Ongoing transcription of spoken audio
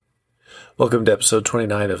Welcome to episode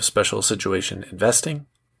 29 of Special Situation Investing.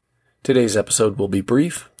 Today's episode will be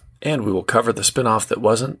brief, and we will cover the spinoff that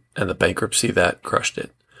wasn't and the bankruptcy that crushed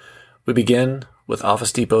it. We begin with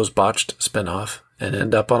Office Depot's botched spinoff and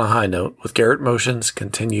end up on a high note with Garrett Motion's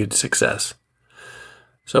continued success.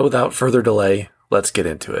 So without further delay, let's get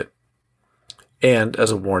into it. And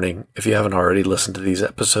as a warning, if you haven't already listened to these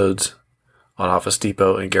episodes on Office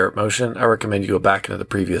Depot and Garrett Motion, I recommend you go back into the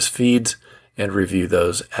previous feeds and review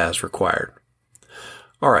those as required.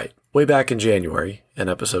 All right, way back in January, in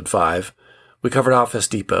episode 5, we covered Office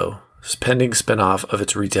Depot's pending spinoff of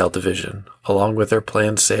its retail division, along with their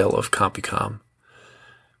planned sale of CompuCom.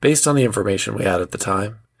 Based on the information we had at the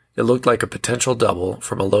time, it looked like a potential double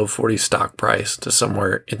from a low 40s stock price to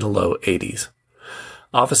somewhere in the low 80s.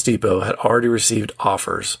 Office Depot had already received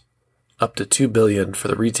offers up to $2 billion for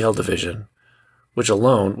the retail division, which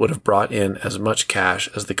alone would have brought in as much cash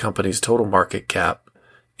as the company's total market cap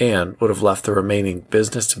and would have left the remaining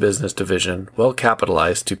business-to-business division well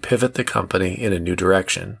capitalized to pivot the company in a new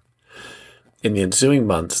direction. In the ensuing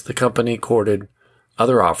months, the company courted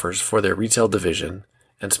other offers for their retail division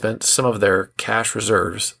and spent some of their cash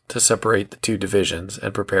reserves to separate the two divisions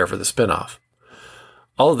and prepare for the spinoff.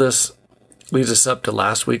 All of this leads us up to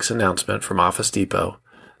last week's announcement from Office Depot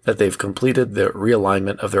that they've completed the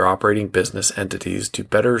realignment of their operating business entities to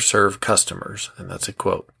better serve customers, and that's a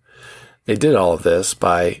quote. They did all of this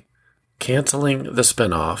by canceling the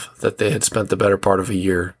spinoff that they had spent the better part of a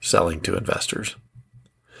year selling to investors.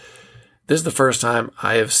 This is the first time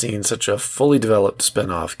I have seen such a fully developed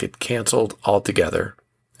spinoff get canceled altogether,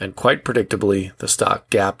 and quite predictably, the stock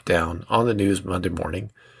gapped down on the news Monday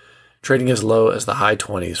morning, trading as low as the high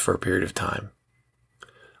 20s for a period of time.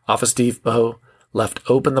 Office Depot left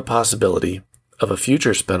open the possibility of a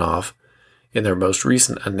future spinoff in their most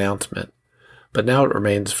recent announcement, but now it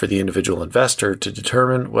remains for the individual investor to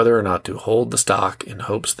determine whether or not to hold the stock in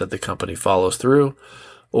hopes that the company follows through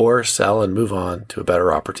or sell and move on to a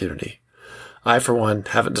better opportunity. I, for one,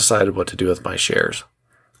 haven't decided what to do with my shares.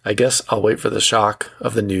 I guess I'll wait for the shock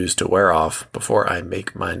of the news to wear off before I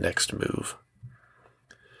make my next move.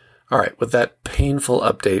 All right, with that painful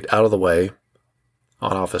update out of the way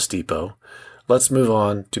on Office Depot, let's move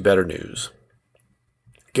on to better news.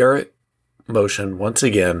 Garrett Motion once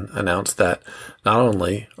again announced that not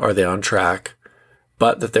only are they on track,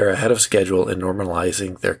 but that they're ahead of schedule in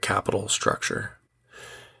normalizing their capital structure.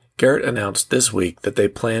 Garrett announced this week that they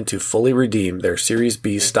plan to fully redeem their Series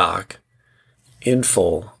B stock in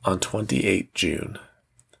full on 28 June.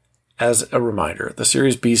 As a reminder, the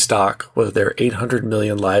Series B stock was their $800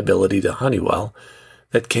 million liability to Honeywell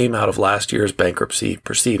that came out of last year's bankruptcy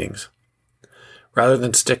proceedings. Rather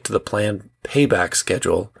than stick to the planned payback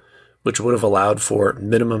schedule, which would have allowed for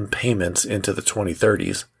minimum payments into the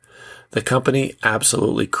 2030s, the company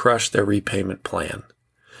absolutely crushed their repayment plan.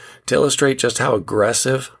 To illustrate just how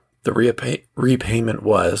aggressive the repayment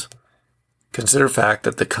was, consider the fact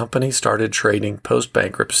that the company started trading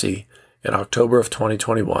post-bankruptcy in October of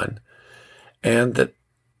 2021, and that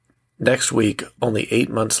next week, only 8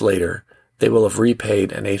 months later, they will have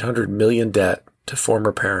repaid an $800 million debt to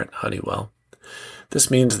former parent Honeywell. This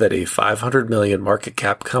means that a $500 million market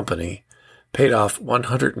cap company paid off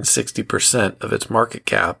 160% of its market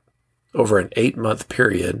cap over an 8-month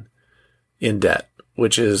period in debt,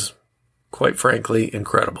 which is, quite frankly,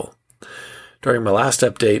 incredible. During my last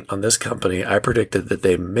update on this company, I predicted that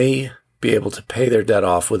they may be able to pay their debt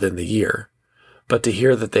off within the year, but to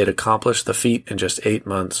hear that they'd accomplished the feat in just 8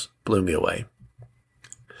 months blew me away.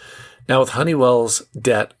 Now, with Honeywell's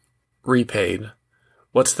debt repaid,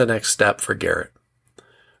 what's the next step for Garrett?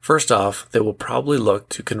 First off, they will probably look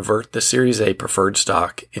to convert the Series A preferred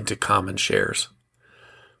stock into common shares.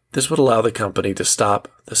 This would allow the company to stop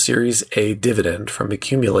the Series A dividend from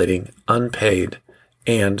accumulating unpaid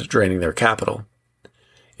and draining their capital.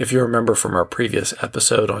 If you remember from our previous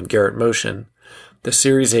episode on Garrett Motion, the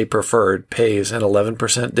Series A preferred pays an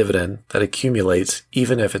 11% dividend that accumulates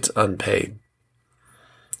even if it's unpaid.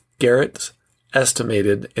 Garrett's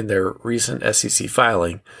estimated in their recent SEC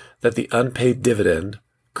filing that the unpaid dividend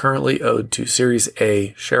currently owed to Series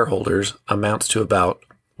A shareholders amounts to about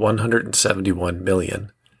 $171 million.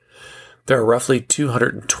 There are roughly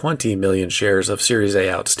 220 million shares of Series A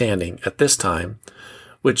outstanding at this time,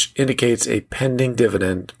 which indicates a pending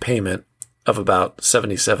dividend payment of about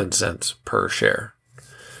 77 cents per share.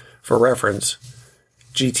 For reference,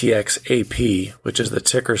 GTXAP, which is the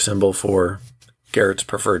ticker symbol for Garrett's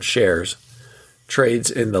preferred shares, trades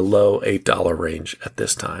in the low $8 range at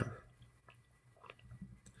this time.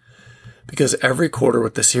 Because every quarter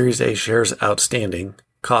with the Series A shares outstanding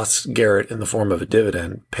costs Garrett in the form of a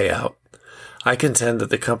dividend payout, I contend that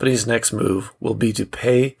the company's next move will be to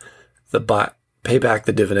pay back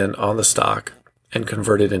the dividend on the stock and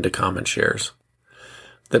convert it into common shares.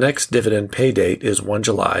 The next dividend pay date is 1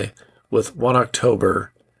 July, with 1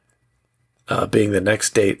 October being the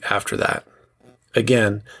next date after that.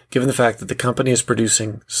 Again, given the fact that the company is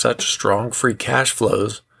producing such strong free cash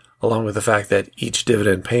flows, along with the fact that each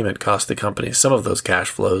dividend payment cost the company some of those cash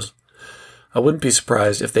flows, I wouldn't be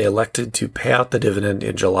surprised if they elected to pay out the dividend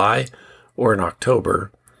in July or in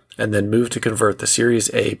October, and then move to convert the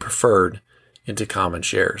Series A preferred into common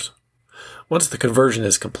shares. Once the conversion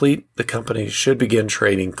is complete, the company should begin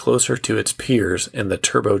trading closer to its peers in the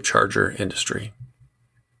turbocharger industry.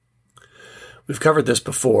 We've covered this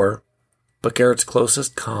before, but Garrett's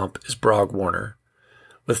closest comp is BorgWarner.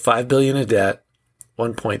 With $5 billion in debt,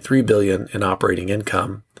 $1.3 billion in operating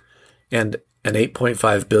income, and an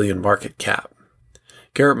 $8.5 billion market cap.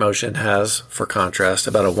 Garrett Motion has, for contrast,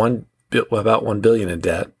 about $1 billion in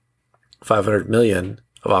debt, $500 million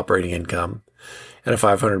of operating income, and a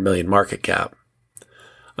 $500 million market cap.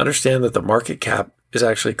 Understand that the market cap is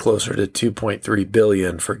actually closer to $2.3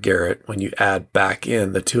 billion for Garrett when you add back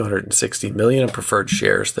in the $260 million in preferred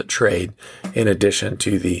shares that trade, in addition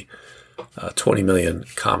to the 20 million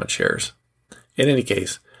common shares. In any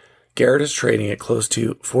case, Garrett is trading at close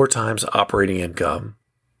to 4 times operating income,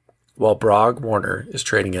 while BorgWarner is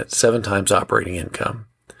trading at 7 times operating income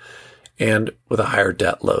and with a higher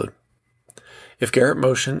debt load. If Garrett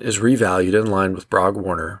Motion is revalued in line with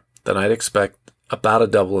BorgWarner, then I'd expect about a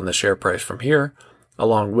double in the share price from here,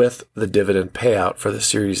 along with the dividend payout for the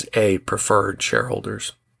Series A preferred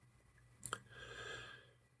shareholders.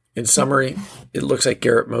 In summary, it looks like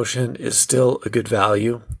Garrett Motion is still a good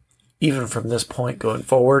value, even from this point going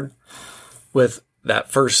forward. With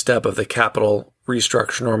that first step of the capital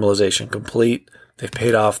restructure normalization complete, they've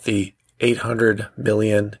paid off the $800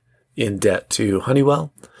 million in debt to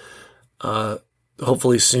Honeywell.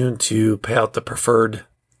 Hopefully soon to pay out the preferred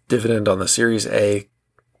dividend on the Series A,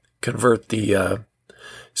 convert the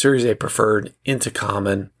Series A preferred into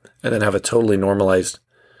common, and then have a totally normalized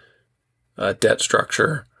debt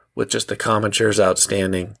structure with just the common shares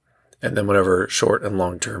outstanding, and then whatever short and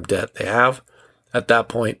long-term debt they have. At that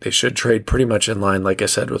point, they should trade pretty much in line, like I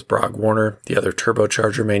said, with BorgWarner, the other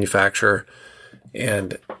turbocharger manufacturer.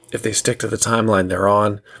 And if they stick to the timeline they're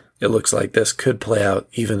on, it looks like this could play out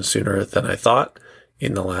even sooner than I thought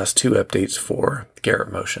in the last 2 updates for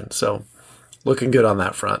Garrett Motion. So looking good on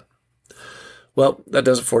that front. Well, that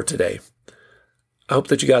does it for today. I hope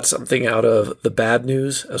that you got something out of the bad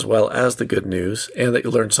news as well as the good news, and that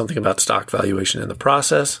you learned something about stock valuation in the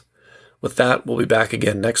process. With that, we'll be back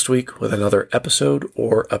again next week with another episode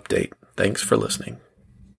or update. Thanks for listening.